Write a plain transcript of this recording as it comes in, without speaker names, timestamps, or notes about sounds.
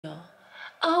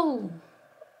Oh,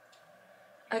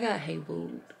 I got hey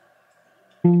booed.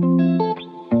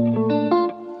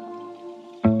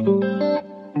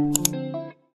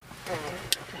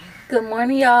 Good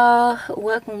morning, y'all.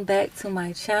 Welcome back to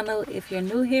my channel. If you're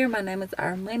new here, my name is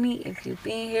Mone't. If you've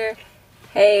been here,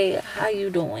 hey, how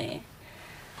you doing?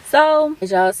 So,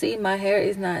 as y'all see, my hair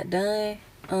is not done.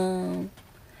 And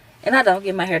I don't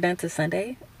get my hair done till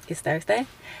Sunday. It's Thursday.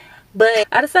 But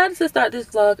I decided to start this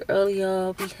vlog early,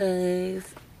 y'all, because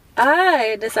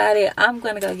I decided I'm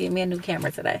gonna go get me a new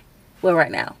camera today. Well, right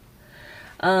now.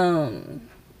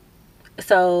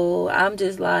 So I'm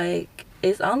just like,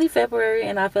 it's only February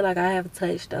and I feel like I have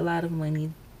touched a lot of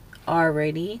money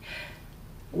already.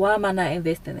 Why am I not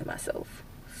investing in myself?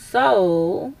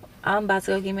 So I'm about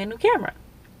to go get me a new camera,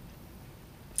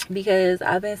 because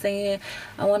I've been saying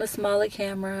I want a smaller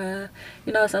camera,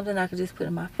 you know, something I could just put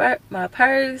in my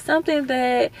purse, something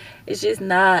that is just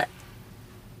not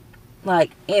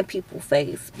like in people's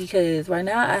face. Because right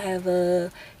now I have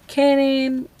a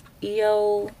Canon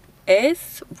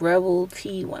EOS Rebel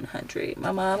T100.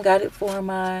 My mom got it for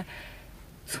my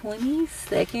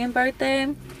 22nd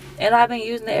birthday and I've been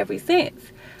using it ever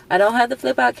since. I don't have the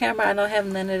flip out camera. I don't have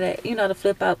none of that, you know, the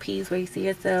flip out piece where you see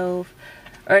yourself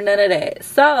or none of that.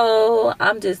 So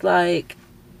I'm just like,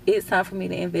 it's time for me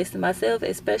to invest in myself,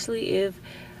 especially if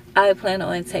I plan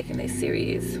on taking it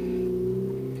serious.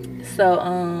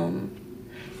 So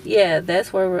yeah,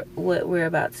 that's what we're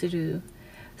about to do.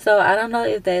 So I don't know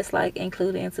if that's like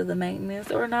included into the maintenance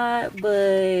or not,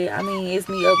 but I mean, it's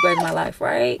me upgrading my life,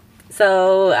 right?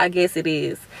 So I guess it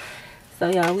is. So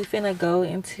y'all, we finna go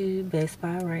into Best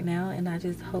Buy right now and I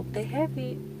just hope they have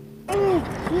it.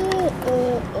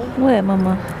 What,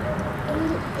 mama?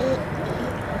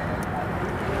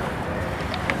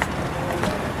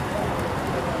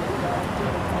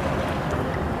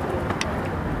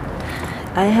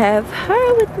 I have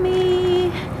her with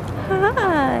me.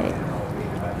 Hi.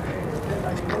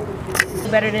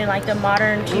 Better than like the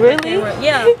modern cheaper Really? camera.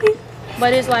 Yeah.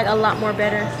 But it's like a lot more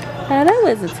better. Oh, that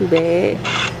wasn't too bad.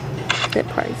 That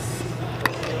price.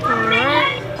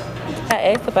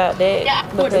 I asked about that.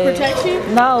 What, the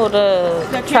protection? No, the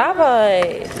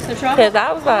tripod. The tripod? Because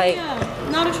I was like,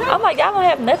 yeah. No, the tripod. I'm like, y'all don't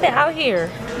have nothing out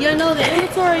here. Yeah, no, the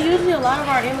inventory, usually a lot of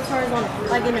our inventory is on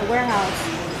like in the warehouse.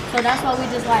 So that's why we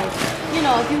just like, you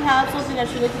know, if you have something that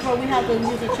you're looking for, we have to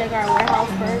usually check our warehouse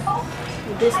first.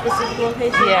 With this specific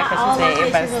location. Yeah, because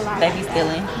she said they be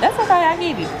stealing. That's okay, I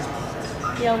give you.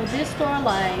 Yeah, with this store,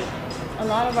 like, a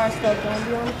lot of our stuff don't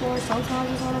be on the floor.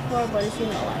 Sometimes it's on the floor, but it's, you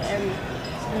know, like every...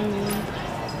 Let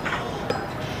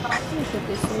me put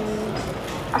this in.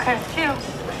 Okay, chill.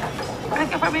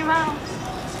 Looking for me, Mom?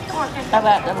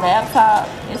 About the laptop,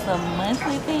 it's a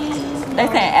monthly thing. They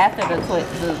say after the 2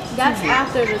 That's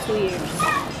after the 2 years.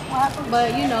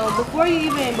 But you know,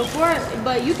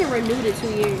 but you can renew the 2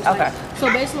 years. Okay. Like,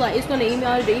 so basically, like, it's gonna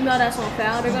email you the email that's on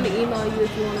file. They're gonna email you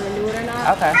if you want to renew it or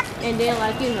not. Okay. And then,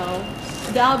 like, you know,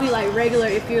 that'll be like regular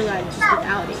if you're like just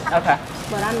without it. Okay.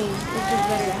 But I mean, it's just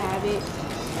better to have it.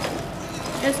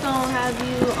 It's gonna have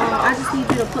you. I just need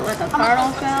you to put like a card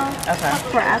on file. Okay.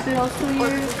 For after those 2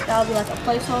 years, that'll be like a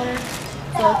placeholder.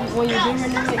 So if you, when you do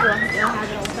renew it, you'll have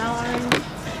it on file already.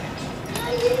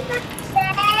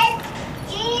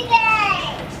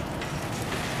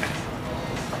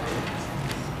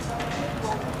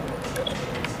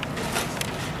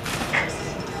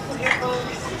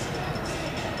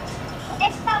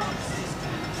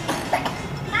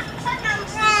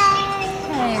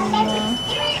 Hey, Mom.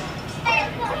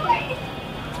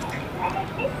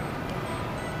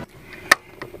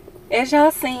 As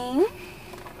y'all seen,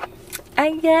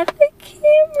 I got the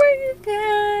camera, you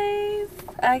guys.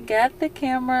 I got the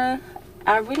camera.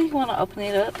 I really want to open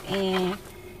it up and,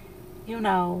 you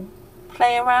know,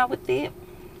 play around with it.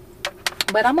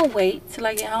 But I'm going to wait till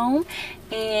I get home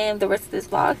and the rest of this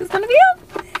vlog is going to be up.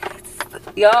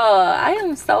 Y'all, I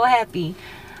am so happy.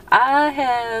 I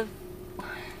have,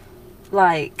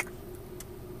 like,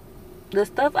 the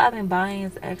stuff I've been buying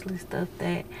is actually stuff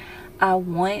that I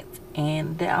want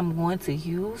and that I'm going to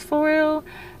use for real.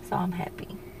 So I'm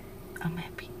happy. I'm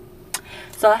happy.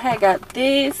 So I had got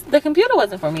this. The computer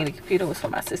wasn't for me. The computer was for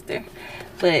my sister.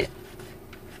 But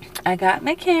I got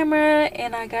my camera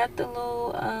and I got the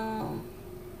little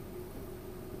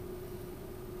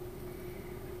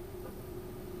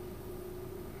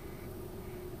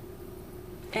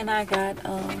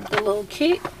the little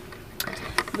kit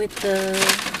with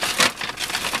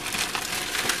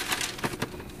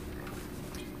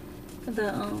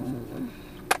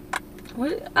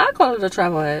what I call it, a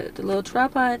tripod, the little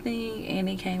tripod thing, and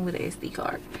it came with an SD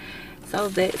card. So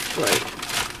that's great.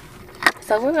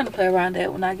 So we're gonna play around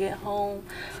that when I get home.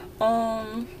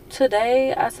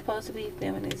 Today I'm supposed to be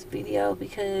filming this video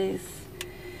because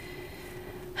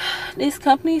this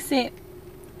company sent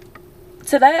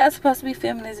this company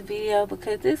sent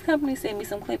me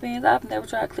some clip-ins. I've never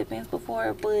tried clip-ins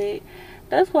before, but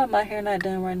that's why my hair not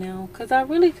done right now, because I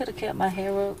really could have kept my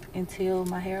hair up until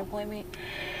my hair appointment,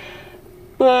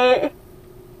 but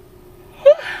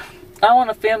I want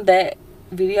to film that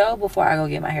video before I go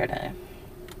get my hair done.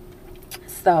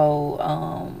 So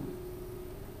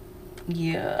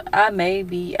yeah, I may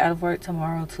be out of work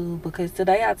tomorrow too, because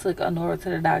today I took Honora to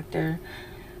the doctor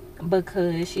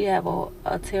because she had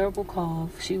a terrible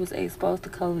cough. She was exposed to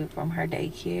COVID from her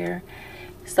daycare.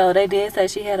 So they did say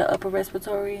she had an upper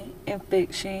respiratory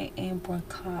infection and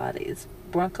bronchitis,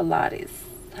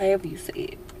 however you say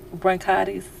it,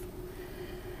 bronchitis.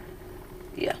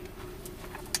 Yeah.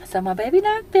 So my baby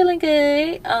not feeling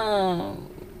good.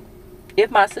 If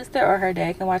my sister or her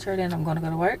dad can watch her, then I'm gonna go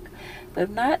to work. But if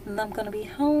not, then I'm gonna be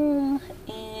home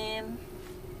and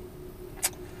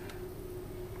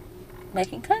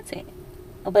making content.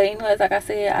 But anyways, like I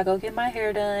said, I go get my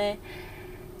hair done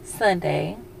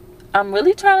Sunday. I'm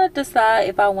really trying to decide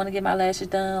if I want to get my lashes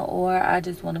done or I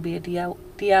just want to be a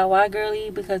DIY girly,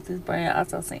 because this brand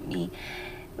also sent me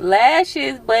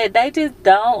lashes, but they just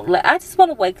don't. Like, I just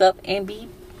want to wake up and be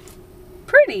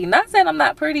pretty. Not saying I'm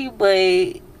not pretty,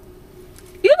 but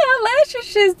you know,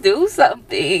 lashes just do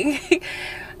something.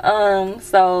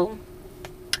 So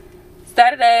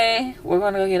Saturday we're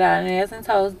gonna go get our nails and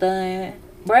toes done.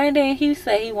 Brandon, he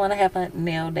said he want to have a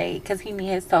nail day because he need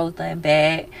his toes done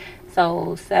bad.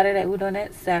 So Saturday, we're doing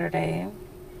that Saturday.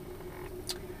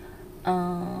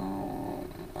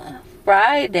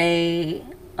 Friday,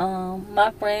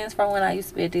 my friends from when I used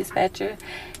to be a dispatcher,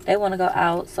 they want to go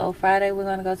out. So Friday we're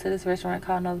gonna go to this restaurant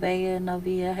called Novia,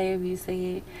 however you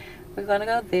say it. We're gonna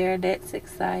go there. That's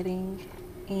exciting.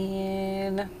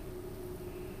 And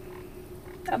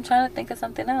I'm trying to think of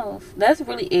something else. That's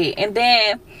really it. And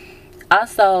then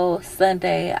also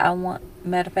Sunday,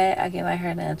 matter of fact, I get my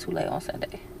hair done too late on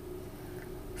Sunday,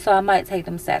 so I might take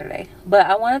them Saturday. But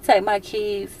I want to take my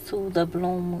kids to the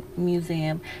Bloom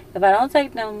Museum. If I don't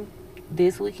take them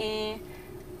this weekend,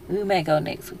 we may go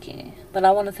next weekend. But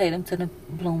I want to take them to the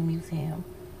Bloom Museum.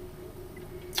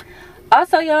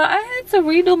 Also, y'all, I had to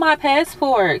redo my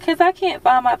passport because I can't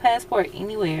find my passport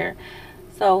anywhere.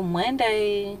 So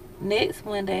next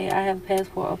Monday, I have a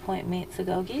passport appointment to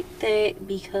go get that,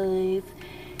 because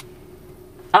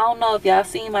I don't know if y'all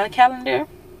seen my calendar,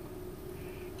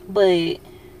 but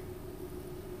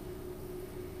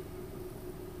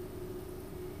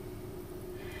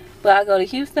I go to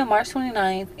Houston March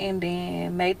 29th, and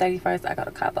then May 31st I go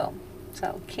to Cabo.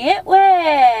 So can't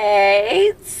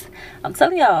wait. I'm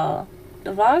telling y'all,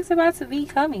 the vlogs are about to be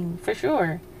coming for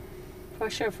sure.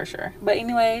 For sure. But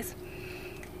anyways,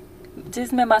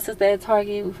 just met my sister at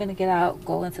Target. We finna get out,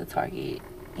 go into Target,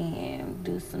 and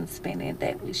do some spending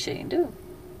that we shouldn't do.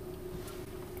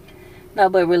 No,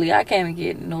 but really, I came and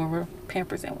get Nora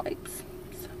Pampers and wipes.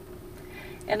 So.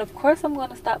 And of course, I'm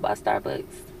gonna stop by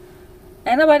Starbucks.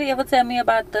 Ain't nobody ever tell me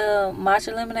about the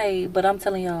matcha lemonade, but I'm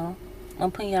telling y'all,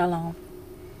 I'm putting y'all on.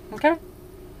 Okay?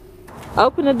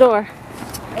 Open the door.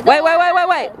 Wait. What?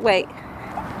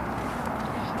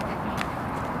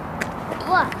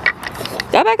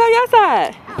 Go back on your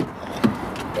side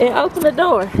and open the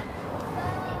door.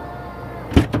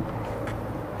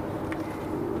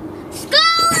 Skull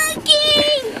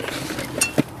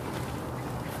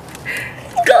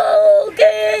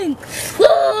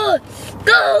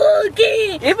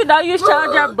King! Even though you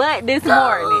showed your butt this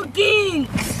morning.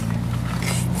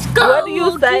 What do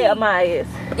you say, Amaya?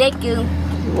 Thank you.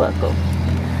 You're welcome.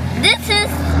 This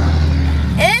is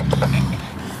it.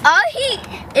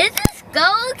 Is this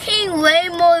Skull King way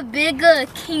more bigger than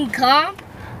King Kong?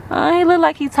 He look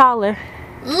like he's taller.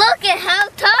 Look at how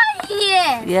tall he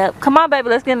is. Yep. Come on, baby.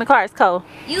 Let's get in the car. It's cold.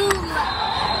 You.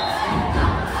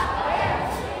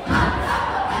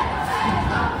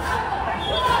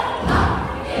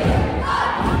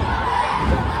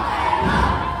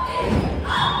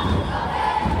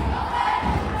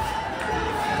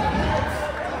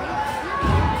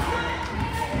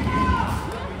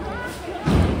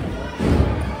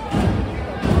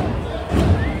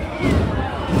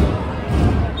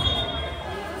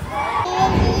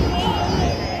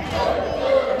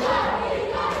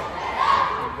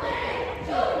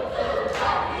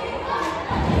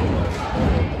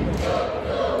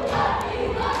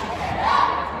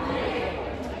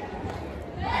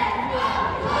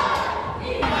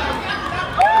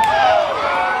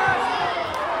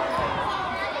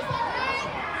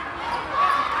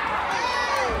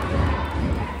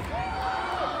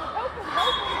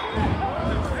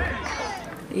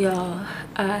 Y'all,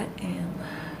 I am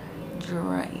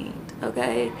drained.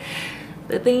 Okay,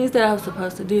 the things that I was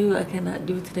supposed to do I cannot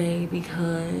do today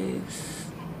because,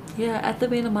 yeah, after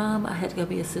being a mom I had to go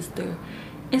be a sister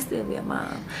and still be a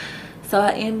mom. So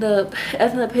I end up,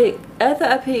 after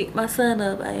I picked my son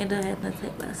up, I end up having to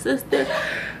take my sister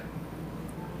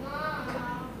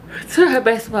to her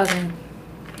basketball game.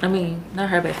 I mean, not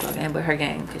her basketball game, but her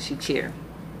game, because she cheer.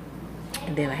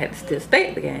 And then I had to still stay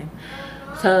at the game.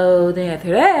 So then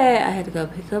after that, I had to go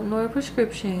pick up Nora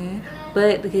prescription.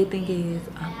 But the good thing is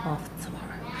I'm off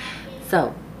tomorrow.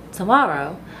 So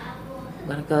tomorrow, I'm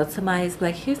gonna go to my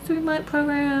Black History Month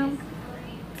program.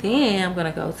 Then I'm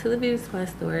gonna go to the beauty supply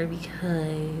store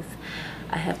because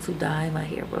I have to dye my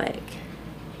hair black.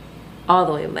 All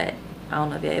the way black. I don't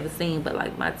know if y'all ever seen, but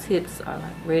like my tips are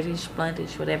like reddish,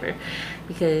 blondish, whatever.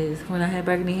 Because when I had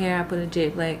burgundy hair, I put a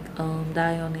jet black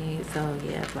dye on it. So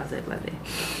yeah,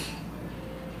 blase.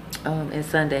 And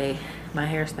Sunday, my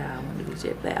hairstyle, I want to be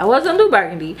jet black. I was gonna do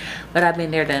burgundy, but I've been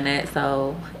there, done that.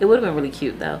 So it would have been really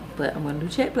cute though. But I'm gonna do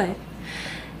jet black.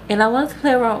 And I wanted to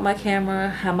play around with my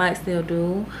camera. I might still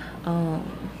do.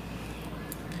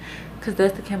 Cause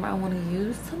that's the camera I want to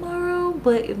use tomorrow.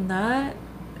 But if not,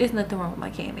 there's nothing wrong with my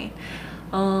Canon.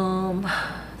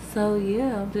 So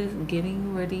yeah, I'm just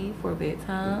getting ready for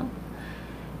bedtime,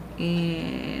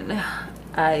 and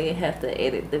I have to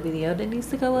edit the video that needs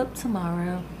to go up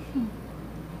tomorrow.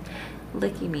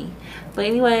 Lucky me. But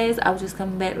anyways, I was just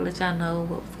coming back to let y'all know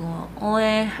what was going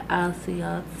on. I'll see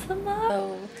y'all tomorrow.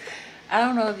 So, I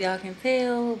don't know if y'all can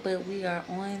tell, but we are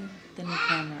on the new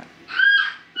camera.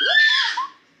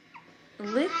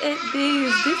 Look at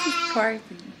this. This is crazy.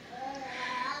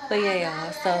 But yeah,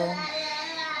 y'all, so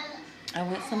I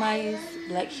went to my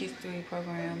Black History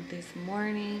program this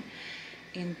morning,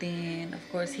 and then of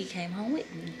course he came home with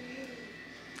me.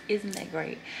 Isn't that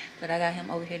great? But I got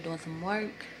him over here doing some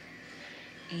work,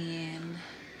 and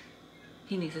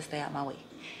he needs to stay out my way.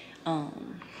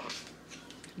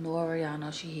 Nora, y'all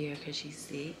know she here because she's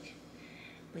sick.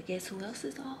 But guess who else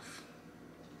is off?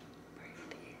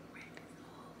 Brandon's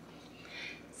off.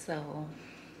 So,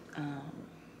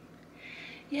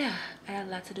 yeah, I had a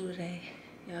lot to do today.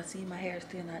 Y'all see my hair is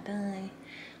still not done.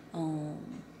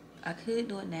 I could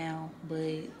do it now,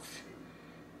 but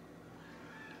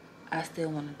I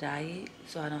still want to dye it,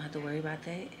 so I don't have to worry about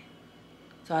that.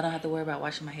 So I don't have to worry about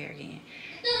washing my hair again.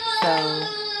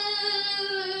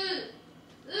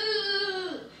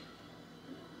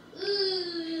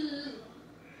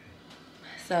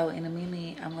 So in a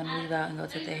minute, I'm gonna leave out and go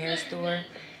to the hair store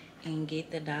and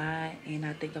get the dye, and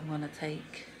I think I'm gonna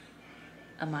take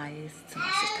Amaya's to my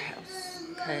sister's house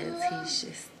because he's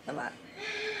just a lot.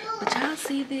 But y'all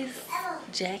see this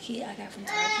jacket I got from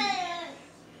Target?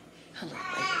 Hold on,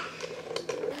 wait.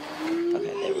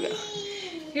 Okay, there we go.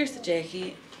 Here's the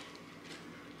jacket.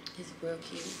 It's real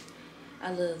cute.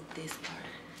 I love this part.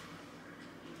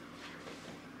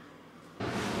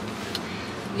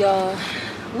 Y'all,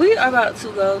 we are about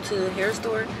to go to the hair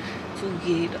store to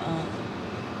get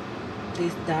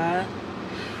this dye.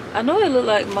 I know it look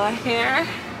like my hair.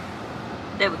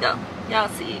 There we go. Y'all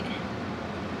see it.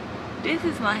 This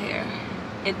is my hair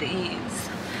at the ends.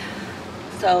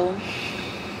 So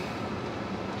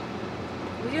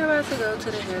we are about to go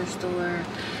to the hair store.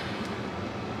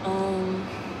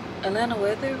 Atlanta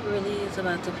weather really is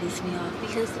about to piss me off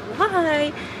because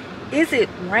why is it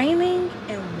raining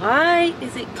and why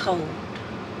is it cold?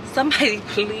 Somebody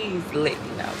please let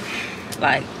me know.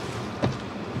 Like,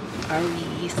 are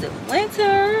we still in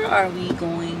winter? Are we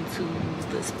going to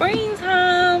the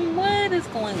springtime? What is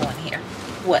going on here?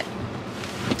 What?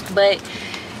 But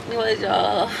anyways,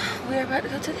 y'all, we're about to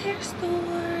go to the hair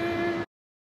store.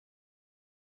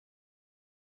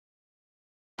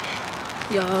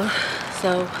 Y'all,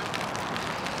 so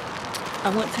I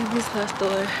went to this hair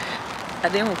store. I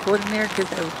didn't record in there because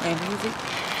they were playing music,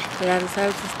 but I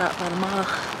decided to stop by the mall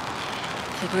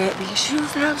to grab these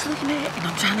shoes that I was looking at, and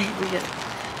I'm trying to hurry up.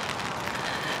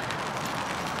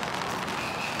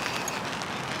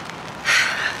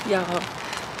 Y'all,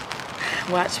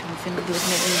 watch me. Finna be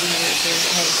looking at me weird, but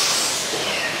hey.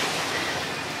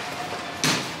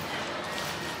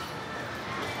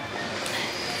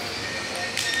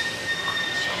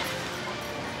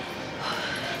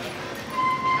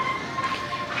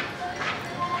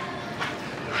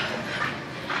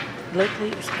 Luckily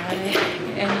it's Friday.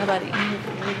 Ain't nobody in here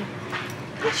for real.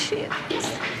 Good shit.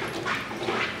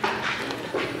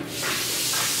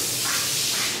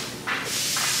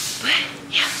 But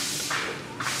yeah.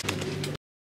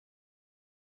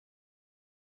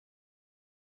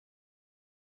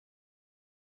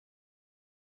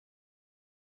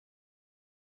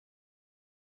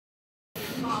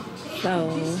 So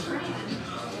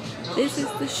this is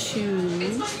the shoe.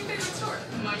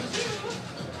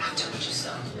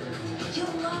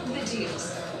 You'll love the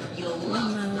deals. You'll I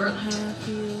love don't know how I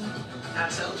feel. I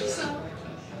told you so.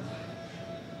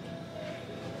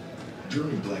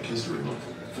 During Black History Month,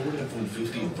 Ford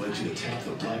F-150 invites you to tap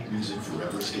the Black Music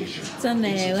Forever station. So now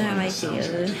It's the how I finest soundtrack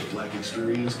feel. to the Black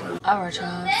experience by Alright,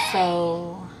 y'all.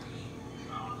 So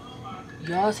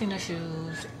y'all seen the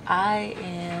shoes. I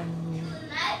am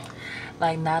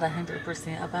like not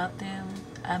 100% about them.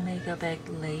 I may go back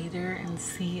later and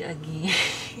see again.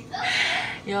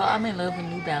 Yo, I'm in love with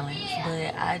New Balance,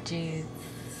 but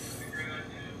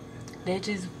it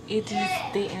just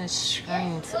didn't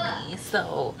scream to me.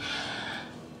 So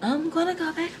I'm gonna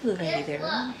go back later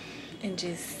and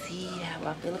just see how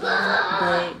I feel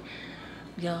about it.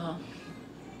 But y'all,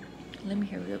 let me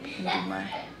hurry up and do my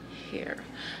hair.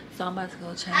 So I'm about to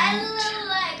go change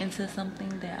into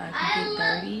something that I can get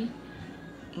dirty,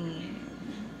 and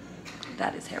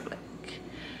that is hair black.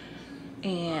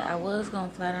 And I was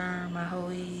gonna flat iron my whole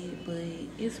head, but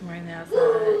it's raining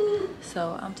outside,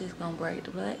 so I'm just gonna braid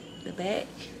the back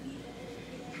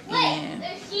and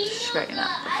straighten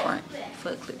out the front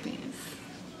for clip-ins.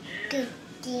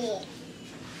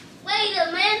 Wait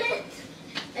a minute.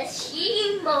 The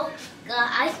steamboat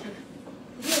got ice cream.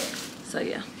 So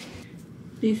yeah,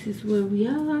 this is where we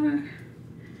are.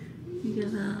 We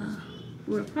got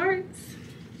 4 parts.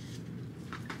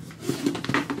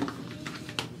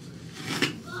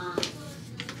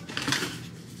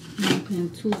 I'm putting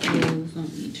 2 bows on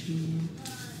each hand.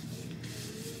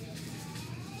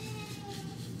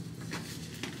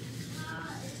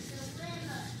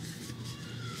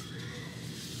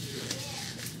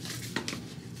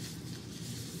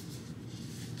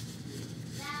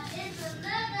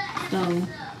 So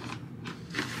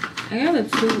I got a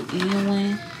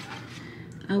 2-in-1.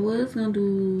 I was gonna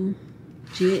do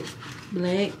jet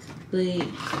black, but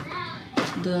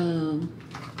the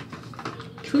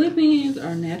clip-ins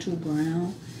are natural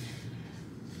brown.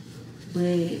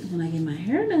 But when I get my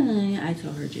hair done, I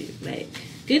told her jet black.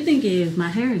 Good thing is my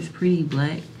hair is pretty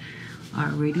black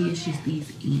already. It's just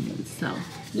these ends. So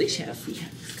we shall see how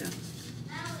this goes.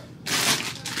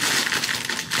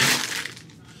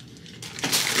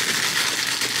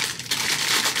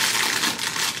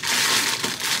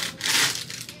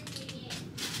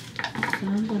 So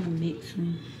I'm gonna mix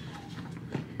them.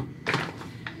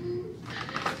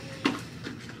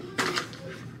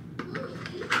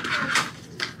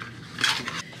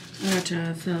 Alright,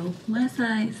 y'all, so one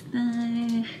side's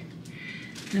done.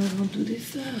 Now we're gonna do this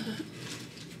side.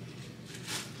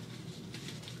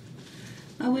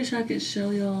 I wish I could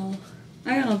show y'all.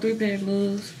 I got on 3 pair of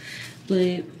gloves,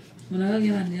 but when I go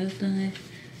get my nails done,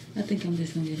 I think I'm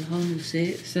just gonna get a whole new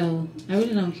set. So I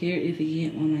really don't care if it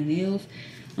get on my nails,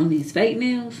 on these fake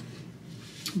nails.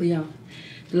 But y'all,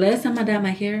 the last time I dyed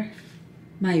my hair,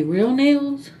 my real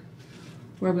nails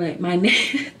were black. My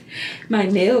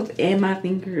nails and my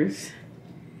fingers,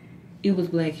 it was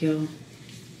black, y'all.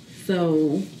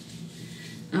 So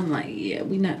I'm like, yeah,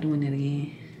 we're not doing that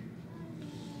again.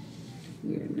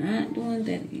 We're not doing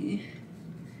that again.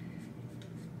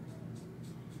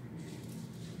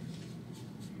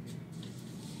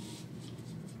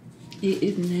 It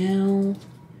is now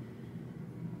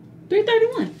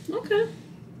 3:31. Okay.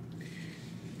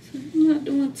 So I'm not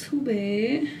doing too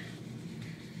bad.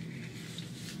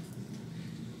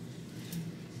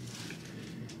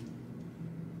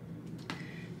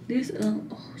 This oh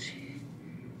shit.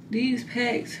 These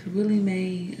packs really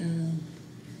made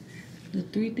the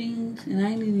 3 things, and I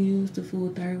didn't even use the full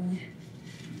 3rd one.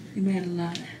 It made a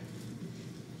lot.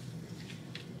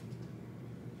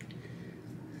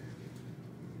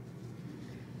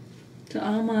 To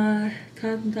all my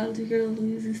cosmetology girls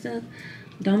and stuff,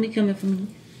 don't be coming for me.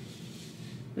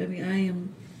 Baby, I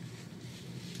am,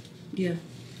 yeah,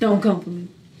 don't come for me.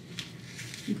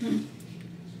 Okay?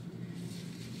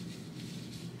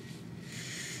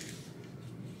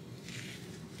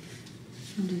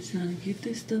 I'm just trying to get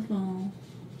this stuff on.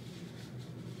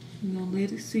 I'm gonna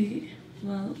let it sit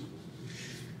about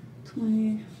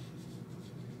 20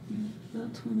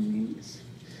 minutes.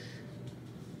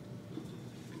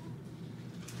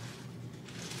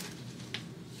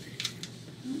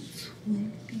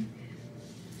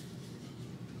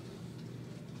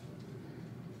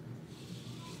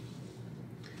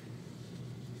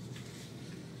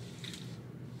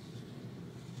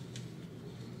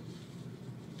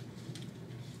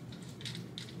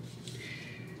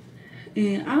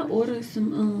 And I ordered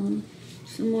some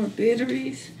more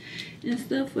batteries and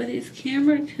stuff for this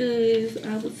camera, because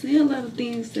I was seeing a lot of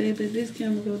things say that this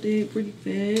camera go dead pretty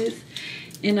fast,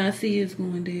 And I see it's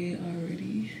going dead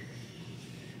already.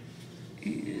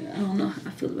 And I don't know how I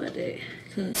feel about that.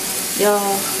 Cause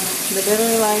y'all, the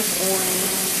battery life on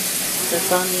the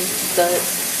Sony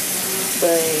sucks.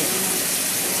 But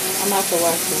I'm about to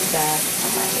watch this die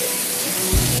on my head.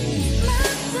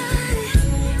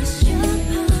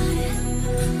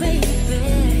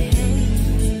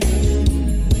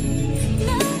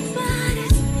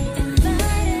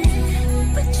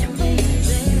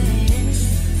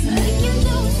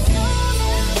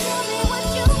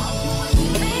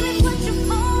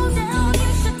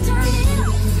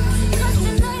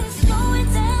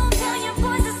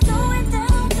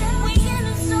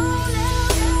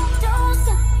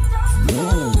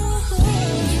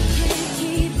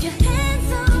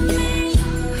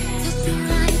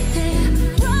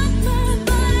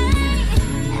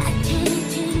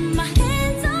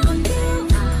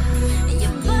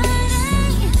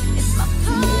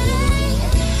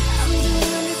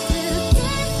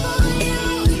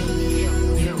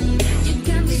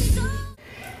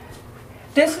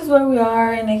 This is where we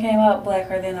are, and it came out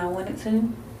blacker than I wanted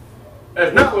to.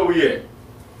 That's not where we at.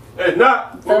 That's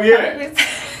not where we at.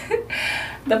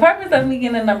 The purpose of me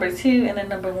getting a number 2 and a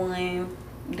number 1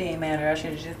 didn't matter. I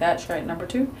should have just got straight number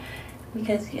 2.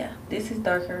 Because, yeah, this is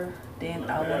darker than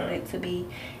I wanted it to be.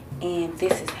 And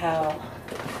this is how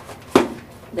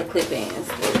the clip ends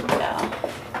look, y'all.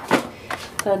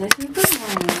 So, this is the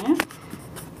one.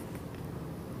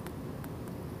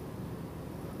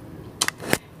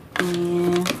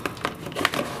 And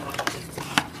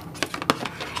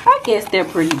I guess they're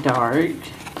pretty dark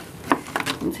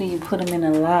until you put them in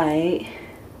a light.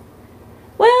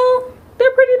 Well,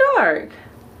 they're pretty dark.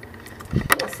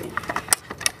 Let's see.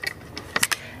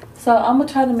 So I'm gonna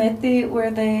try the method where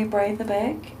they braid the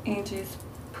back and just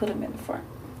put them in the front.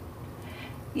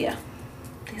 Yeah,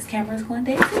 this camera's going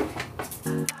dead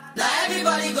too. Now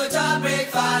everybody go to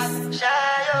breakfast.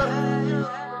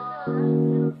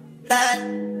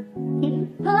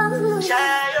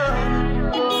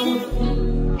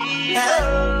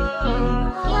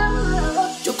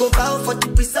 You go bow for the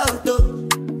result, though.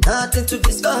 Nothing to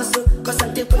discuss, oh. Cause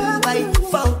I take one by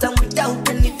default and without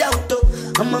any doubt,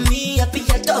 oh. I'm a me happy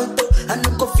adult, oh. I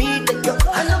no go feed the girl,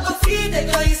 I no go feed the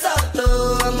girl insult,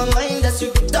 oh. I'm a mind that's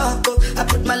you the talk, oh. I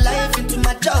put my life into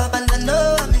my job and I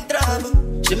know I'm in trouble.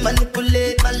 She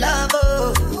manipulate my love,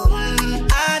 oh.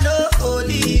 I know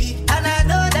holy and I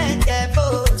know that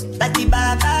devil. That the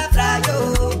Baba fry,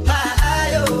 oh. My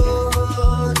ayo,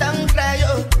 don't cry,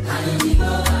 oh. I need people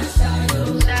and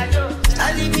shadow. I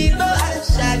need people and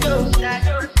shadow.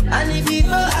 I need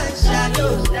people and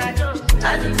shadow.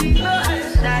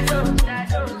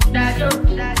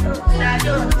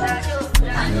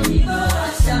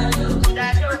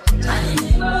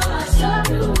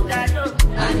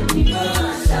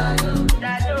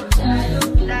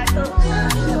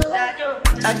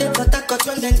 I did what I got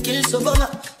when then kill Obama.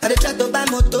 I did try to buy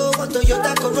moto,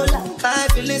 Toyota Corolla. My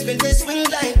feelings been they swing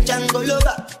like Django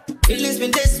Lover. Feelings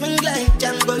been they swing like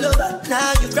Django Lover.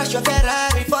 Now you crash your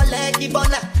Ferrari for leggy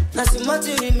bona.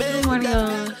 Good morning,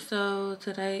 y'all. So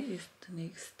today is the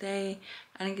next day.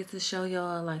 I didn't get to show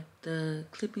y'all like the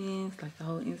clippings, like the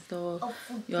whole install.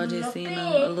 Y'all just seen them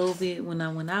a little bit when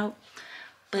I went out.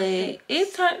 But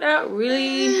it turned out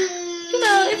really,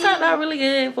 it turned out really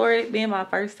good for it being my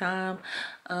first time.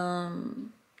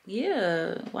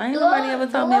 Yeah. Why ain't nobody ever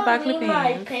told me about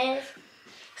clippings?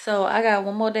 So I got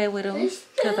one more day with them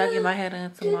because I get my hair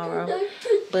done tomorrow.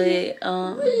 But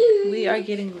we are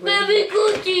getting ready.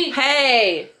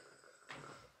 Hey!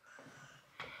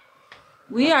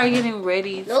 We are getting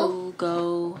ready to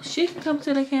go. She can come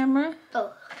to the camera.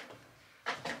 Oh.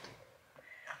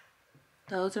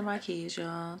 Those are my kids,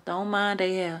 y'all. Don't mind their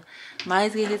hair.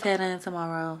 Might get his hair done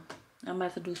tomorrow. I'm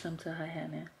about to do something to her hair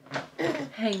now.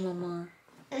 Hey, mama.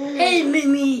 Hey,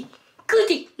 Mimi.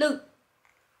 Cookie, look.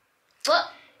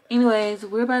 What? Anyways,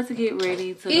 we're about to get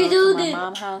ready to go to my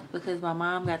mom's house because my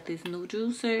mom got this new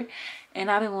juicer.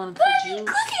 And I've been wanting to juice.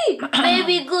 Cookie.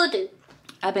 Baby, good.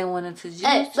 I've been wanting to juice.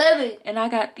 Hey, baby. And I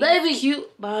got these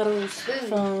cute bottles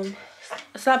from...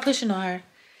 Stop pushing on her.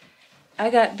 I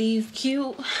got these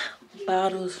cute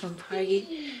bottles from Target,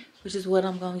 which is what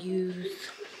I'm going to use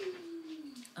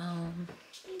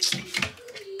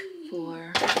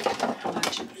for my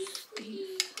juice.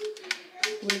 These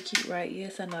really cute, right?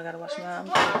 Yes, I know I gotta wash my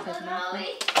arms.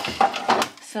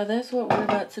 So that's what we're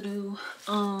about to do.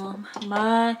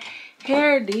 My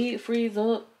hair did freeze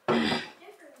up,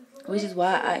 which is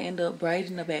why I end up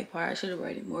braiding the back part. I should have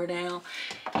braided more down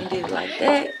and did it like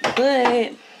that,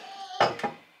 but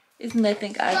it's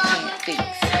nothing I can't fix.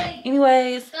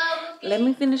 Anyways, let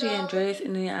me finish getting dressed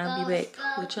and then I'll be back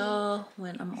with y'all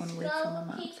when I'm on the way to my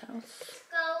mom's house.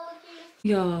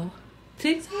 Y'all,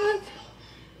 TikTok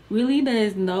really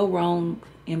does no wrong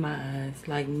in my eyes.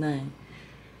 Like none.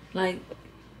 Like,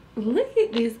 look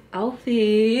at this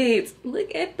outfit.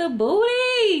 Look at the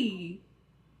booty.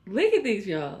 Look at this,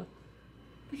 y'all.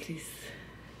 Look at this.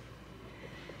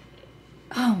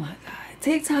 Oh my god.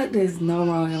 TikTok does no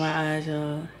wrong in my eyes,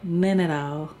 y'all. None at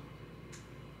all.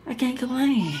 I can't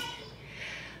complain.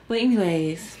 But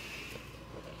anyways,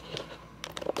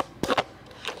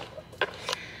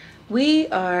 we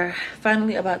are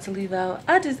finally about to leave out.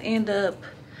 I just end up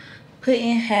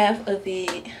putting half of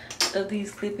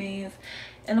these clip-ins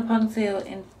in a ponytail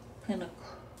and putting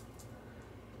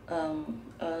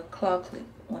a claw clip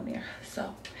on there.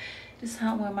 So this is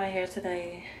how I'm wearing my hair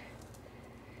today.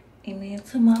 And then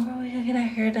tomorrow we'll get our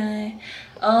hair done.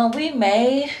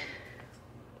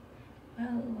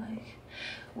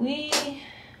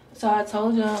 So I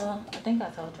told y'all, I think I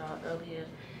told y'all earlier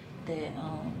that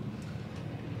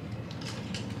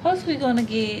hopefully we're gonna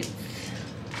get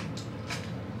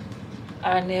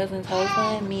our nails and toes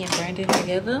done, me and Brandon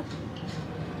together.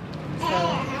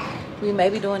 So we may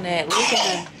be doing that. Look at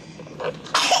her.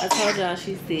 I told y'all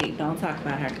she's sick. Don't talk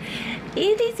about her.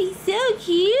 This is so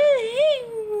cute.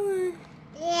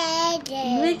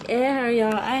 Look at her,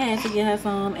 y'all. I had to get her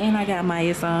some, and I got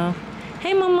Maya some.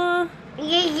 Hey, mama.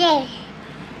 Yeah.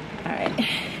 All right.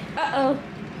 Uh-oh.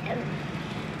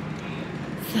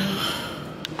 So,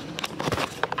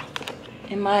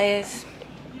 and Maya's,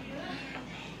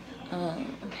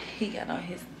 he got on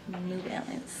his New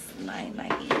Balance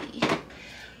 990.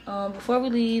 Before we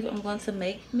leave, I'm going to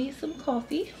make me some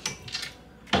coffee.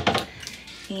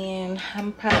 And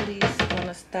I'm probably just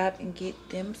gonna stop and get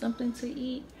them something to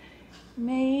eat.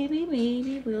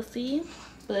 Maybe, we'll see.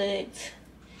 But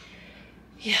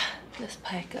yeah, let's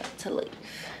pack up to leave.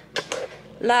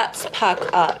 Let's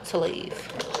pack up to leave.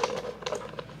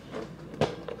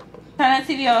 Turn that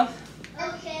TV off.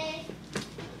 Okay.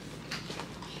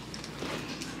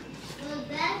 Well,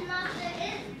 that's not the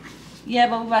end. Yeah,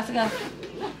 but we're about to go.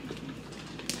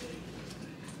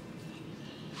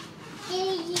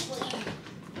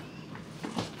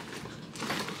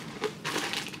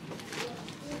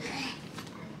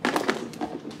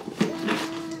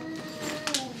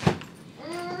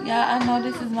 Yeah, I know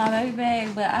this is my baby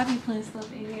bag, but I be putting stuff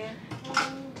in here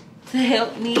to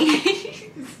help me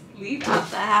leave out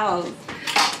the house.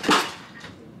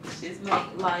 Just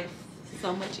make life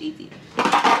so much easier.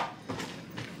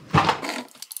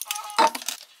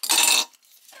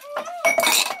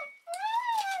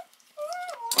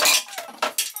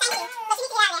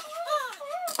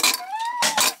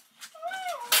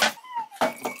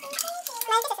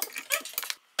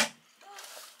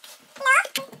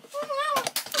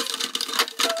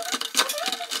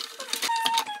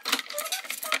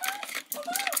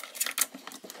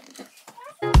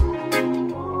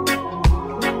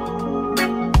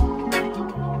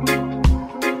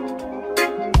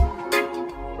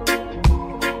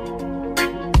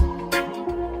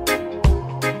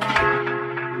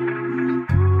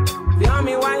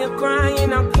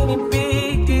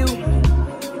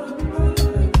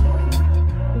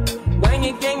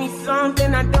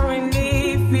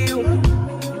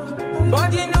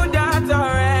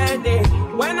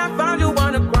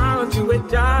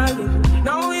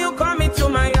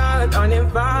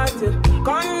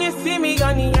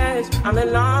 I'm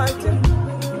in love.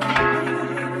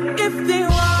 If the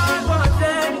world was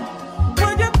ending,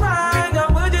 would you cry or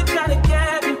would you try to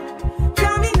get me?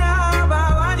 Tell me now, but I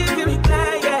want you to be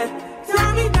clear, yeah.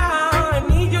 Tell me now, I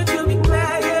need you to be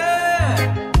clear, yeah.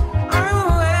 I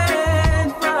will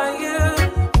wait for you,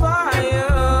 for you.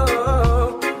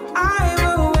 I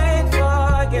will wait for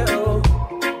you.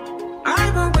 I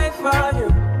will wait for you.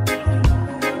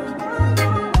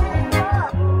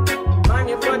 Man,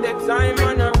 you put the time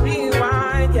on a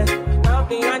rewind, yeah. Help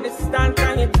me understand,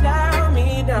 can you tell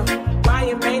me now why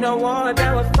you made a war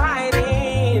that was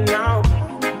fighting now?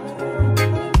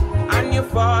 And you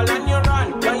fall and you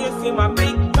run when you see my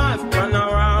big guns. Run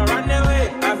around, run away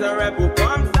as a rebel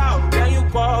comes out. Then you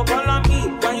call on me,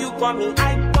 when you call me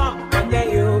I come, but then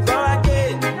you go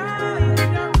again.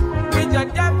 With your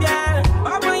death, yeah,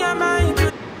 open your mind.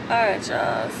 Alright,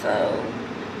 y'all, so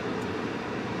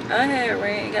I had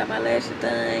ran, got my lashes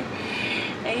done,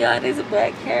 and y'all, this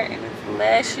black hair and this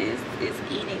lashes is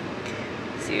eating.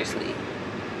 Seriously,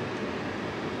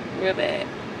 real bad.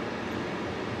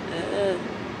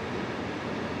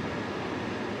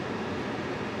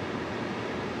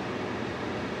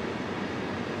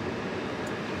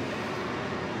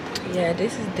 Yeah,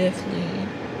 this is definitely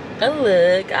a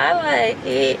look. I like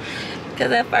it.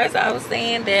 Cause at first I was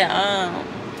saying that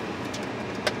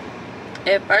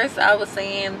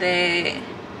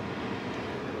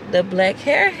the black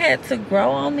hair had to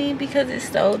grow on me because it's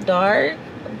so dark,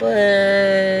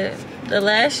 but the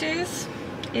lashes,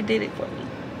 it did it for me.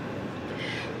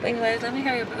 But anyways, let me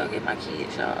hurry up and go get my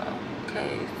kids, y'all.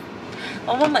 Cause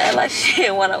my mama act like she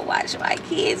didn't want to watch my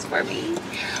kids for me.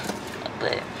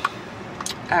 But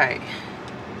alright,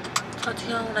 talk to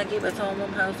y'all when I get back to my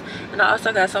mom's house. And I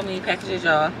also got so many packages,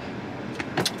 y'all.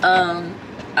 I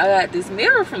got this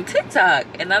mirror from TikTok,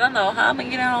 and I don't know how I'm gonna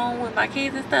get it home with my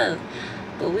kids and stuff,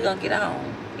 but we gonna get it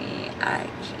home, and I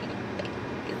can't wait.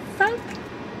 It's so,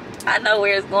 I know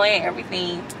where it's going,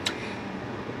 everything.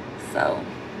 So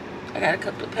I got a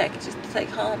couple of packages to take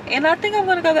home, and I think I'm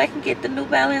gonna go back and get the New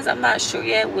Balance. I'm not sure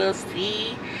yet. We'll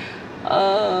see.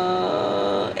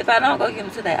 If I don't go get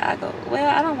them today, I go. Well,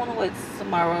 I don't want to wait till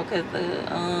tomorrow because the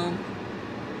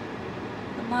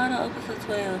mall opens at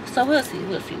 12. So we'll see.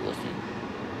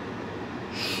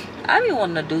 I be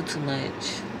wanting to do too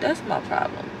much. That's my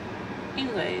problem.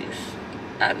 Anyways,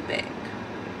 I'll be back.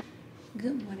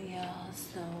 Good morning, y'all.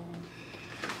 So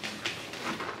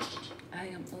I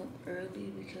am up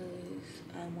early because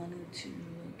I wanted to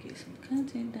get some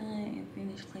content done and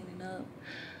finish cleaning up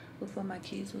before my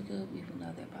kids wake up, even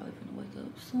though they're probably gonna wake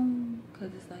up soon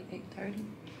because it's like 8:30.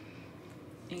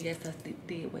 And yes, I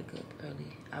did wake up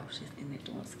early. I was just in there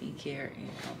doing skincare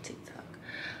and on TikTok.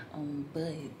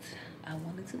 But I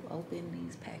wanted to open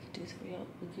these packages for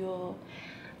y'all.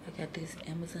 I got this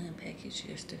Amazon package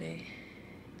yesterday.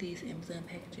 These Amazon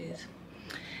packages.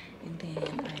 And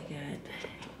then I got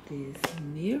this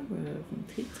mirror from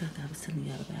TikTok I was telling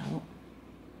y'all about.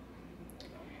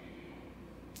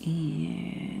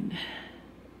 And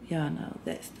y'all know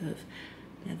that stuff.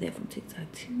 Got that from TikTok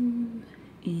too.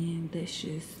 And that's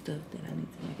just stuff that I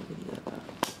need to make a video about.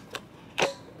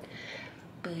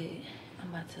 But I'm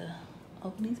about to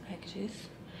open these packages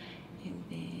and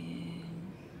then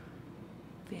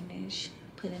finish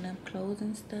putting up clothes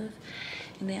and stuff.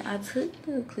 And then I took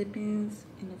the clippings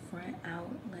in the front out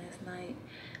last night,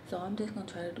 so I'm just gonna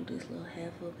try to do this little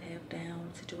half up, half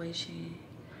down situation,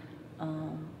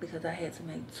 because I had to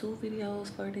make 2 videos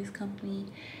for this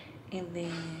company. And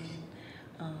then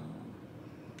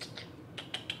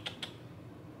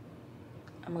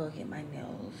I'm gonna get my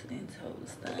nails and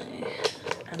toes done.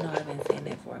 I know I've been saying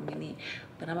that for a minute,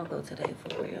 but I'm gonna go today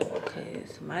for real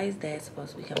because my dad's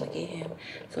supposed to be coming to get him,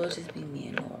 so it'll just be me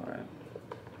and Nora.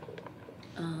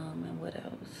 And what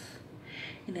else?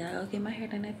 And then I'll get my hair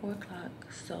done at 4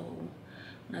 o'clock. So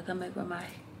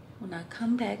when I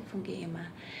come back from getting my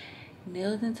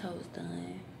nails and toes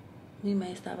done, we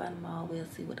may stop by the mall. We'll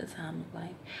see what the time looks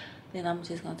like. Then I'm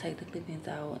just gonna take the clip-ins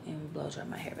out and blow dry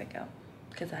my hair back out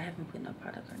because I haven't put no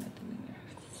product or nothing in there.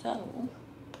 So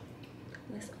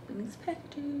let's open these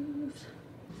packages.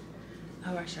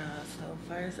 All right, y'all. So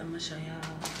first I'm gonna show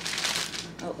y'all.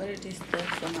 I ordered this stuff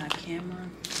for my camera.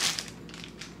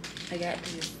 I got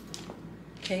this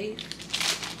case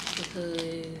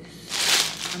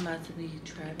because I'm about to be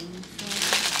traveling soon.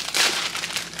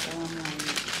 So I'm like,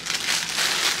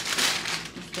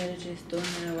 instead of just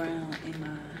throwing it around in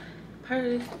my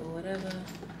purse or whatever,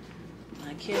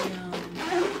 my carry-on,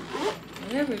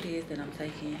 whatever it is that I'm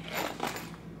taking,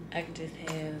 I can just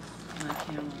have my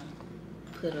camera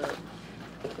put up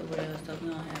for real so we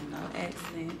don't have no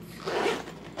accidents.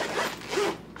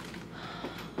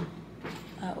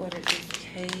 I ordered this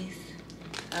case.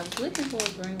 I was looking for a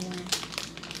green one,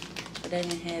 but they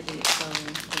didn't have it. So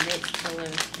the next color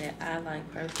that I like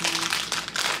personally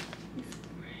is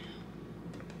brown.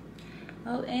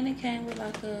 Oh, and it came with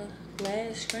like a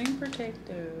glass screen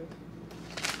protector.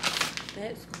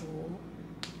 That's cool.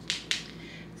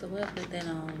 So we'll put that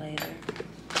on later.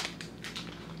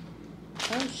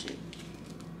 Oh shit.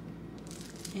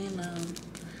 And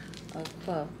a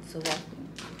cloth to walk in.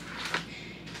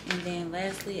 And then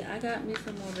lastly, I got me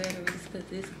some more batteries because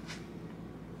this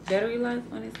battery life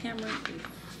on this camera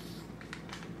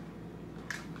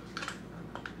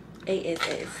is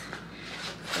ASS.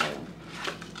 So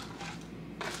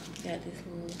got this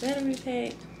little battery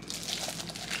pack,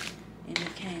 and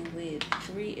it came with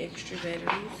 3 extra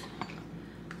batteries.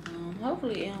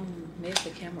 Hopefully it don't mess the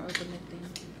camera up or nothing,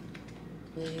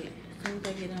 but as soon as I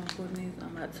get on recording this,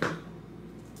 I'm about to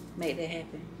make that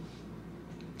happen.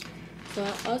 So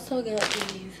I also got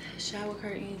these shower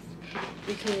curtains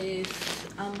because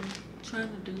I'm trying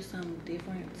to do something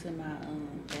different to my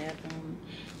bathroom.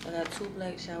 I got 2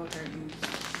 black shower curtains,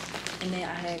 and then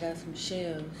I had got some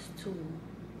shelves too.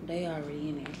 They already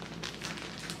in it.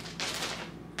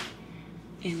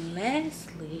 And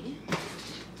lastly,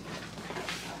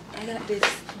 I I got this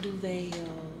duvet,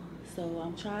 y'all. So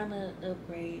I'm trying to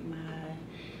upgrade my,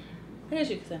 I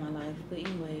guess you could say my life. But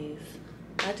anyways,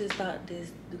 I just thought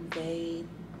this duvet,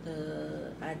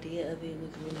 the idea of it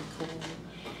was really cool.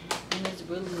 And it's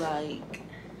really like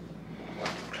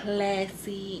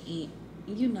classy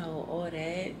and you know, all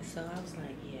that. So I was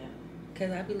like, yeah. Cause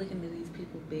I be looking at these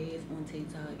people's beds on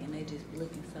TikTok and they just be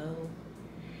looking so,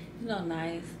 you know,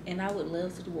 nice. And I would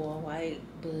love to do all white,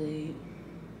 but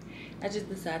I just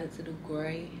decided to do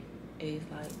gray as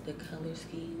like the color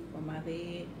scheme for my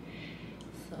bed.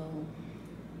 So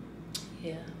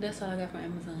yeah, that's all I got from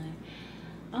Amazon.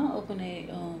 I'm gonna open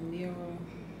that mirror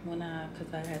when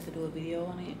cause I have to do a video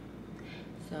on it.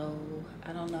 So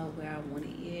I don't know where I want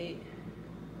it yet.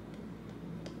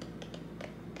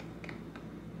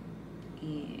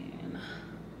 And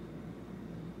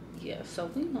yeah, so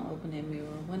we're gonna open that mirror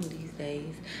one of these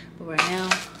days. But right now,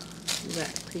 we got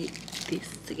to put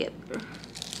this together.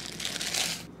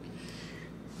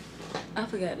 I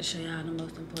forgot to show y'all the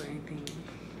most important thing.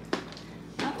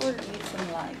 I ordered me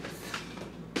some lights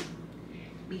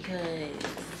because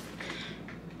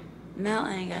now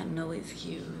I ain't got no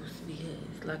excuse,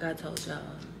 because like I told y'all,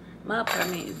 my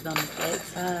apartment is on the back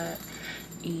side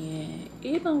and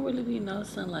it don't really be no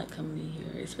sunlight coming in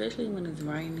here, especially when it's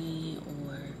raining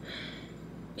or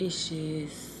it's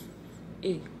just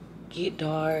it get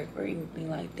dark or anything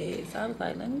like that. So I was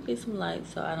like, let me get some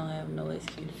lights so I don't have no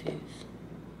excuses.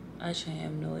 I shouldn't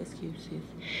have no excuses.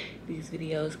 These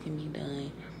videos can be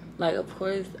done. Like, of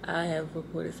course, I have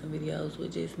recorded some videos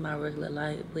with just my regular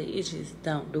light, but it just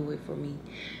don't do it for me.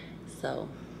 So,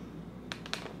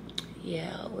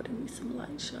 yeah, I ordered me some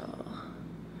lights, y'all.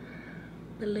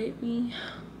 But let me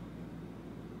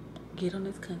get on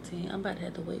this content. I'm about to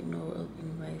have to wake Nora up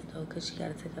anyways, though, because she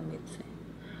got to take her medicine.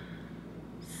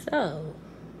 So,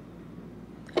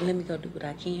 let me go do what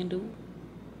I can do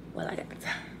while I got the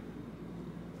time.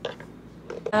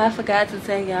 I forgot to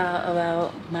tell y'all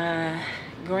about my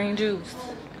green juice.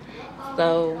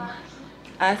 So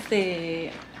I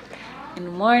said in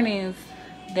the mornings,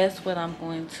 that's what I'm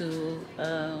going to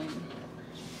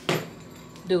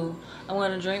do. I'm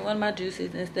going to drink one of my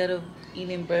juices instead of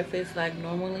eating breakfast like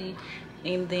normally.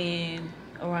 And then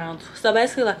around, so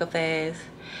basically like a fast,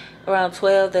 around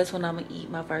 12, that's when I'm going to eat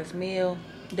my first meal.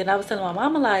 Then I was telling my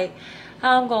mama like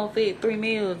how I'm going to fit 3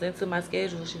 meals into my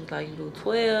schedule. She was like, you do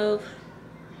 12,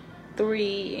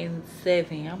 3, and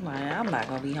 7. I'm like, I'm not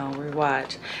gonna be hungry.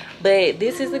 Watch. But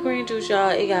this is the green juice, y'all.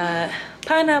 It got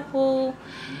pineapple,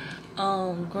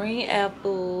 green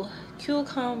apple,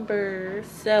 cucumber,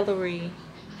 celery,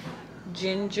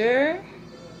 ginger,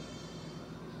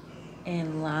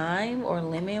 and lime or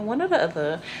lemon, one or the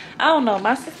other. I don't know,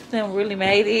 my sister really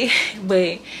made it,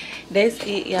 but that's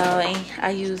it, y'all. And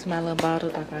I use my little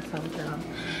bottles like I told y'all.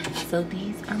 So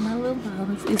these are my little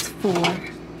bottles. It's 4,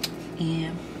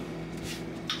 and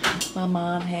my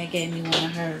mom had gave me one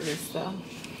of hers, so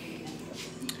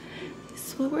this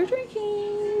is what we're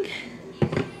drinking.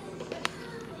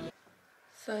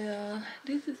 So y'all,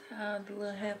 this is how the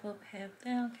little half up, half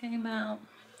down came out.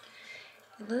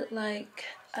 It looked like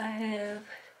I have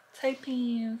tape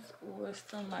pins or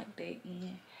something like that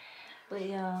in.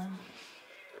 But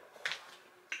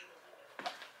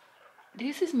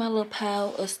this is my little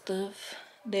pile of stuff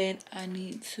that I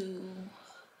need to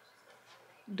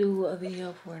do a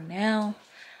video for now.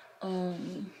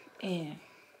 And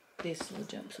this little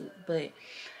jumpsuit, but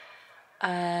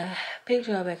I picked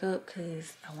y'all back up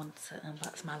because I wanted to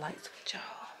unbox my lights with y'all.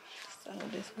 So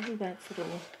that's what we got to do,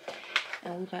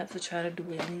 and we got to try to do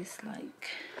at least like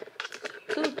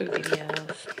 2 or 3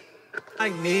 videos. I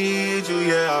need you,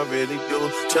 yeah, I really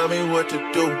do. Tell me what to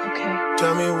do. Okay.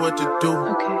 Tell me what to do.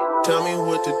 Okay. Tell me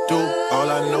what to do. All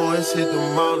I know is hit the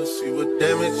mall and see what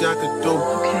damage I could do.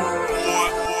 Okay.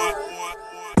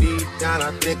 Down,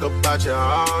 I think about you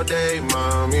all day,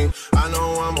 mommy. I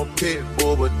know I'm a pit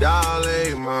bull, but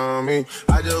darling, mommy,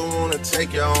 I just wanna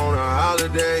take you on a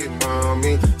holiday,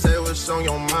 mommy. Say what's on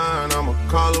your mind, I'ma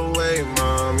call away,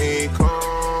 mommy.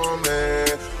 Come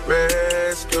and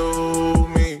rescue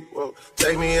me. Whoa.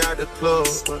 Take me out the club,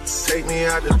 take me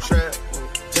out the trap,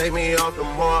 take me off the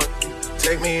market,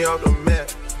 take me off the map.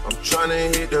 I'm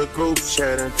tryna hit the group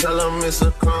chat and tell them it's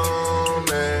a come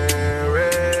and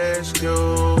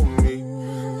rescue me.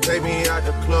 Take me out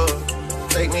the club,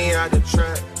 take me out the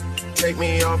trap, take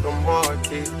me off the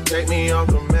market, take me off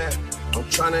the map. I'm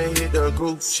tryna hit the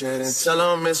group chat and tell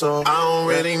them it's all. I don't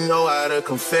really know how to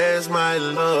confess my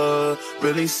love.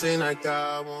 Really seem like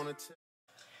I wanna tell.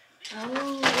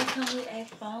 Oh, it comes with a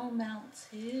phone mount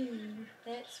too.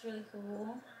 That's really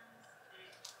cool.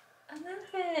 I love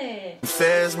it.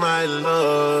 Confess my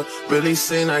love, really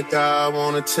seem like I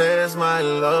wanna test my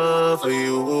love for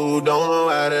you. Don't know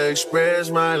how to express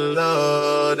my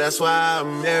love, that's why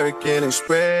American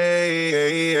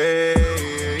Express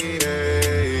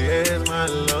my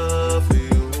love for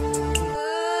you.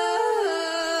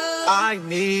 I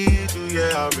need you,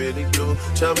 yeah, I really do.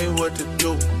 Tell me what to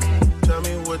do. Tell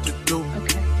me what to do.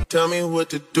 Tell me what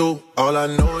to do. All I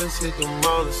know is hit the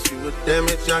mall and see what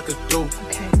damage I could do.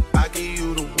 I give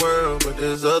you the world, but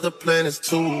there's other planets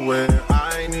too. And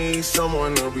I need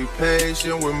someone to be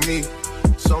patient with me.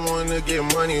 Someone to get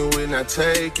money with, not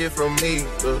take it from me.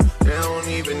 But they don't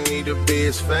even need to be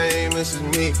as famous as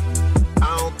me.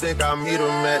 I don't think I meet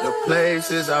them at the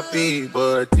places I be,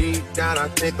 but deep down I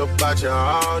think about you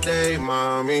all day,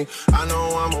 mommy. I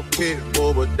know I'm a pit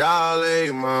bull, but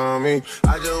darling, mommy,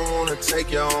 I just wanna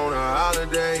take you on a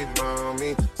holiday,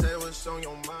 mommy. Say what's on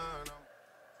your mind.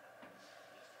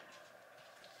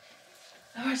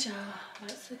 Alright, y'all,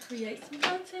 about to create some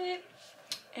content,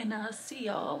 and I'll see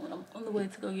y'all when I'm on the way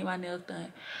to go get my nails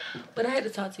done. But I had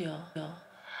to talk to y'all.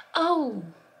 Oh,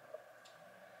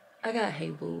 I got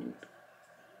hey booed.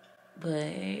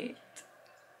 But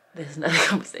there's another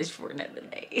conversation for another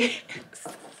day.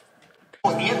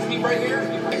 Anthony right here,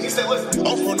 he said, listen,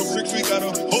 I'm from the bricks, we got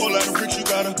a whole lot of bricks, you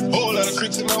got a whole lot of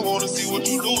tricks, and I wanna see what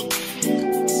you do.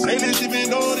 Say that she been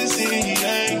noticing he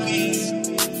ain't me.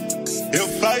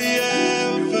 If I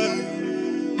ever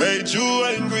made you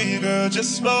angry, girl,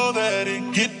 just know that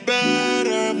it get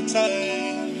better with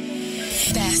time.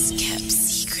 Best kept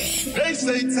secret. They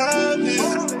say time is.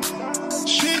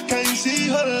 She can't see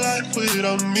her life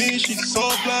without me, she's so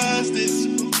blasted.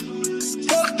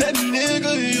 Fuck that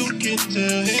nigga, you can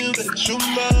tell him that you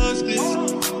must it.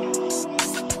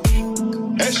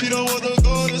 And she don't wanna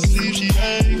go to sleep, she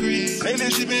angry. Lately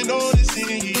she been noticing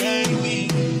he ain't me.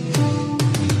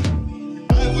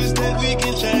 I wish that we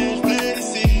can change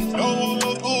places. No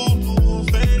more ooh,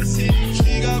 fantasy.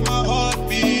 She got my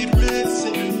heartbeat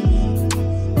racing.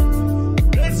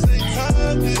 They say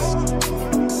time is.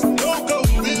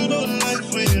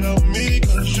 Without me,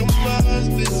 cause you must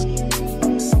be.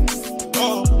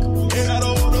 Oh, and I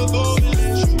don't wanna go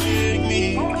unless you make me.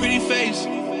 Pretty face,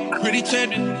 pretty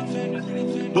tempting,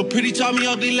 but pretty taught me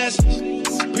ugly lessons.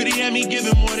 Pretty had me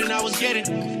giving more than I was getting.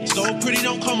 So pretty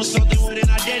don't come with something more than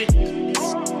I did it.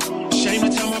 Shame to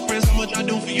tell my friends how much I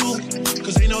do for you,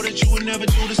 cause they know that you would never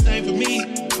do the same for me.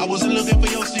 I wasn't looking for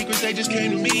your secrets, they just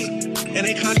came to me, and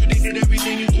they contradicted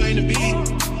everything you claim to be.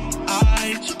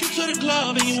 I took you to the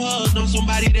club and you hugged on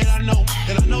somebody that I know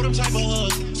them type of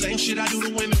hugs. Same shit I do to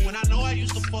women when I know I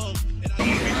used to fuck.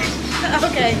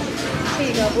 Okay, here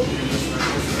you go, boo.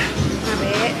 My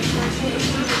bad.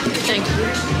 Thank you.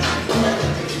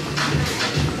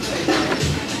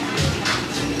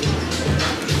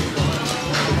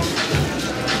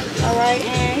 All right,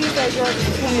 and he said yours is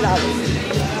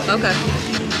 $20. Okay.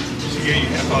 She gave you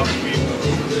half off of me.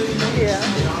 Yeah.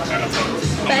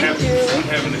 Thank you. I'm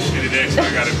having a shitty day, so I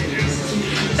gotta be just.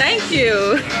 Thank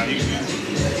you.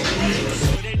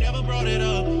 They never brought it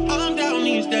up. I'm down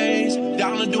these days,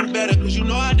 down to do better, cause you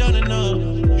know I done enough.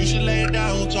 You should lay it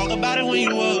down, we'll talk about it when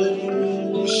you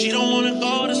up. She don't wanna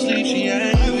go to sleep, she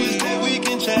ain't. I wish that we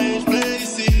can change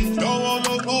places. Don't want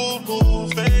no cool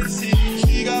fantasy.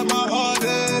 She got my heart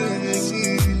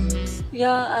dancing.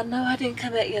 Y'all, I know I didn't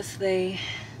come back yesterday.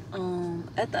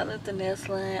 After I left the nail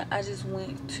salon, I just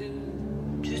went to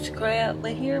Juicy Crab,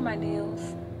 but here are my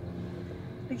nails.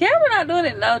 The camera not doing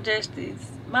it no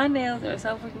justice. My nails are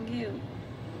so freaking cute.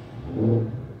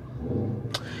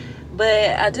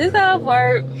 But I just got off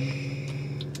work.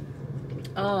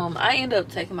 I ended up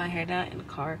taking my hair down in the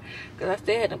car because I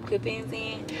still had them clip-ins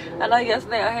in. I know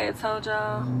yesterday I had told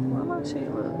y'all, why my shit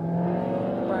look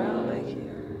brown back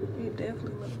here? It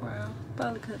definitely look brown.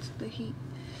 Probably because of the heat.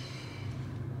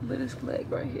 But it's black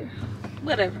right here.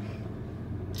 Whatever.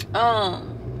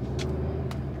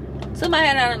 Took my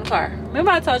hair down in the car.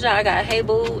 Remember I told y'all I got hay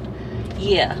booed?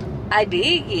 Yeah, I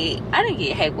didn't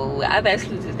get hay booed. I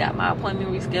basically just got my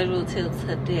appointment rescheduled till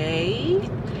today.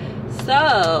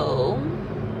 So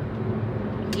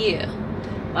yeah,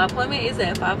 my appointment is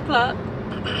at 5 o'clock.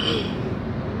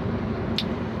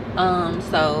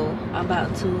 So I'm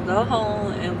about to go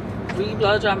home and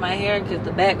re-blow dry my hair because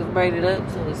the back was braided up,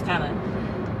 so it's kind of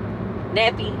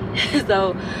nappy.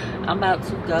 So I'm about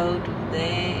to go do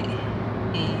that,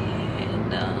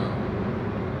 and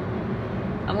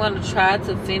I'm gonna try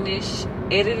to finish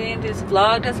editing this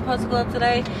vlog that's supposed to go up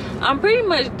today. I'm pretty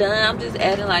much done. I'm just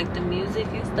adding like the music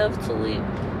and stuff to it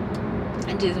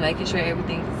and just making sure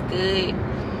everything is good.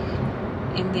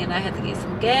 and then I had to get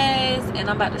some gas, and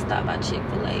I'm about to stop by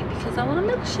Chick-fil-A because I want a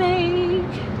milkshake.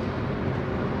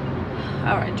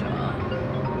 All right, y'all.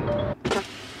 Hi,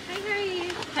 how are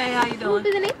you? Hey, how you doing? What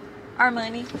is the name?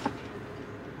 Armani.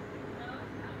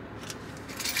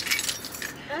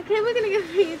 Okay, we're gonna get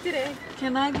for you today.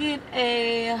 Can I get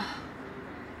a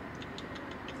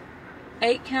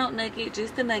 8-count nugget,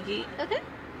 just a nugget? Okay.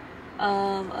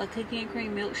 A cookie and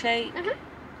cream milkshake,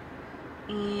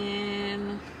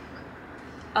 and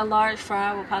a large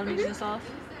fry with Polynesian sauce.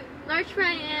 Large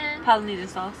fry and Polynesian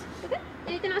sauce. Okay.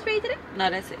 Anything else for you today? No,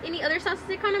 that's it. Any other sauces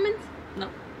or condiments? No.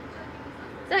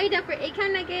 So how you down for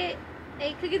 8-count nugget,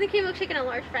 a cookies and cream milkshake, and a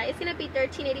large fry? It's gonna be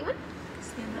 $13.81.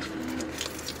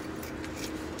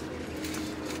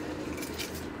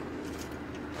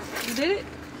 You did it?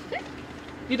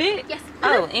 You did? Yes.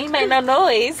 Oh, ain't made no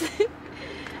noise.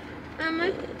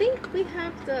 I think we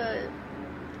have the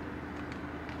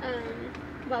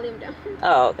volume down.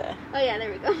 Oh, okay. Oh yeah,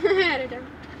 there we go. I had it down.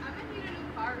 I'm gonna need a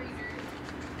new card reader.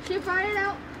 She brought it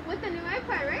out with the new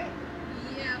iPad, right?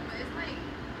 Yeah, but it's like,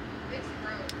 it's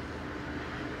broke.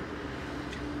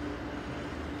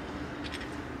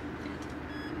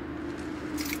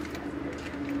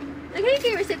 Okay, you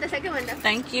can receive the second one though.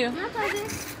 Thank you. My pleasure.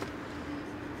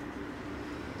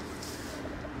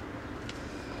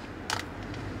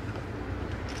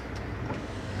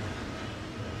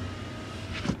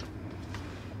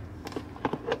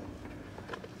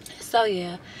 So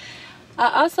yeah,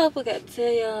 I also forgot to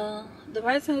tell y'all, the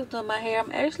person who's doing my hair,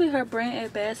 I'm actually her brand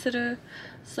ambassador.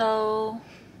 So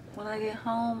when I get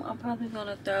home, I'm probably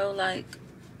gonna throw like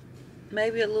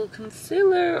maybe a little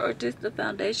concealer or just the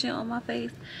foundation on my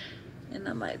face, and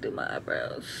I might do my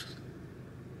eyebrows,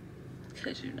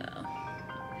 cause you know.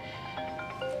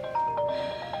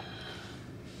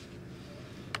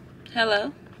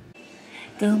 Hello.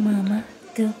 Go mama,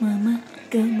 go mama,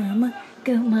 go mama,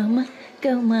 go mama,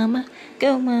 go mama,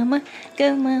 go mama,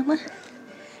 go mama.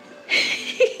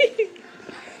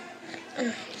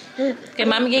 Can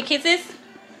mama get kisses?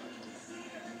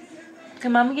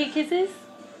 Can mama get kisses?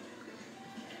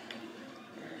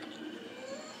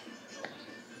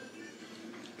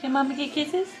 Can mama get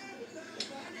kisses?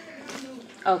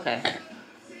 Okay.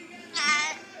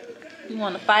 You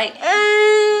wanna fight?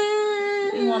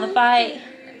 You wanna fight?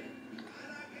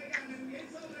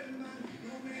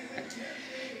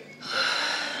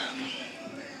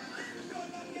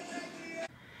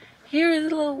 Here is a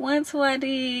little one-two I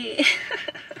did.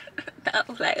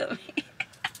 Don't play with me.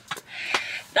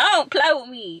 Don't play with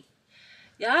me.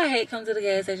 Y'all, I hate coming to the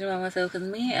gas station by myself because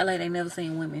me and LA, they never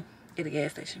seen women at the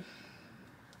gas station.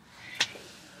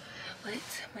 What?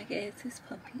 My gas is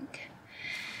pumping.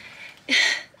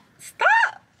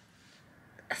 Stop!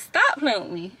 Stop playing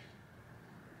with me.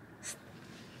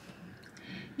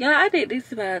 Y'all, I did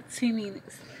this about 10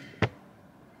 minutes.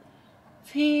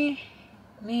 10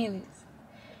 minutes.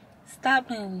 Stop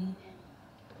playing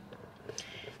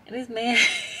with me.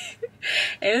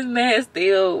 And this man,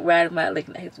 still riding my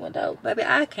looking at his window. Baby,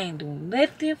 I can't do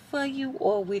nothing for you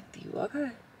or with you,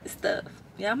 okay? Stuff.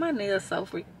 Yeah, my nails so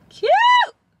freaking cute.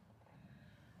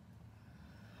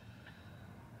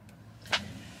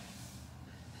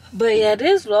 But yeah,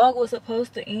 this vlog was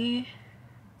supposed to end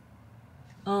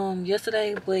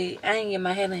yesterday, but I ain't get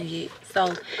my hair done yet.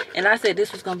 So, and I said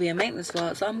this was gonna be a maintenance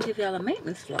vlog, so I'm gonna give y'all a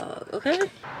maintenance vlog, okay?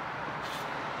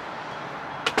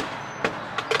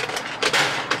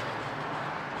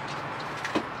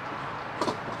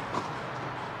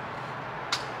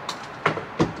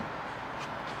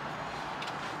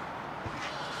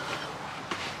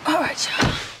 Alright,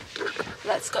 y'all.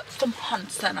 Let's get some hand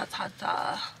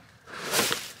sanitizer.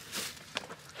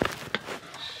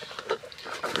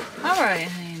 Alright,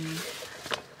 honey.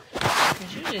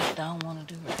 Because you just don't want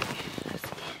to do right.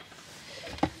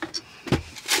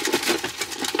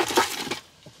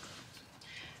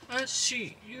 I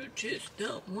see. You just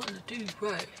don't want to do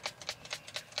right.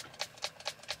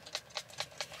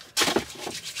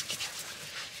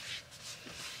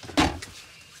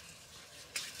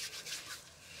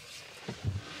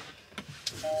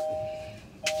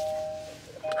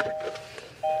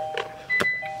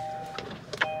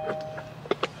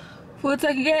 We'll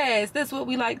take a gas. That's what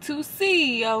we like to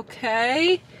see,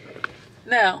 okay?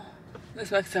 Now, let's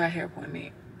back to our hair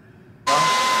appointment.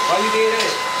 Why you did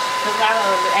that? Because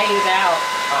I ate it out.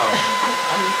 Oh.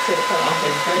 I'm used to the color. I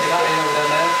ate over that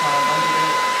last time. Don't do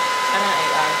that. I don't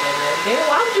eat all that. Then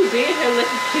why would you be here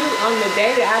looking cute on the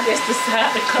day that I just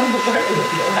decided to come to work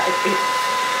looking like this?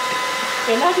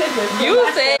 And I just you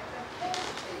said.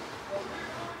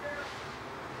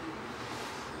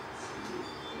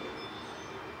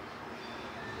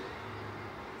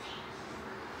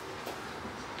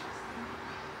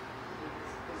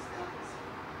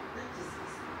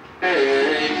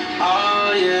 Hey,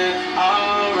 oh yeah,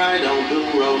 alright, don't do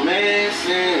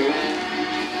romancing.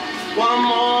 One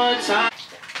more time.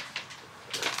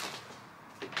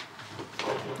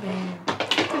 Man,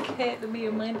 this had to be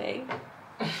a Monday.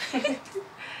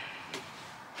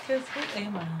 Cause who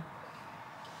am I?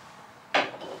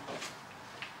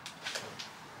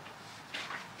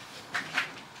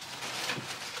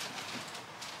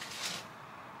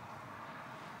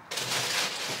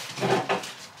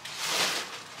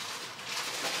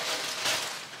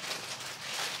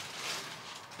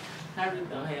 I really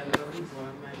don't have no reason why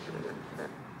I'm not sure.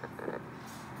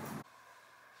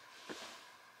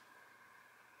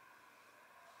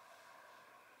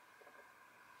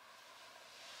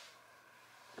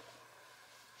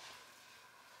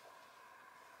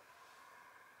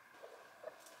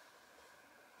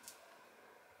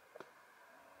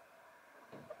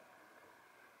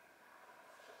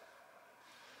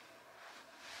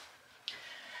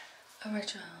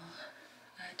 Alright, y'all.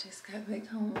 I just got back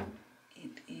home.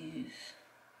 It is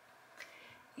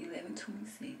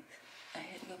 11:26. I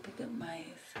had to go pick up Maya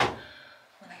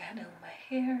when I got done with my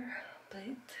hair,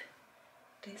 but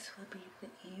this will be the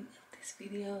end of this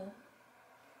video.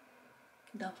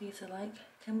 Don't forget to like,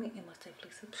 comment, and most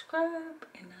definitely subscribe,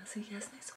 and I'll see you guys next one.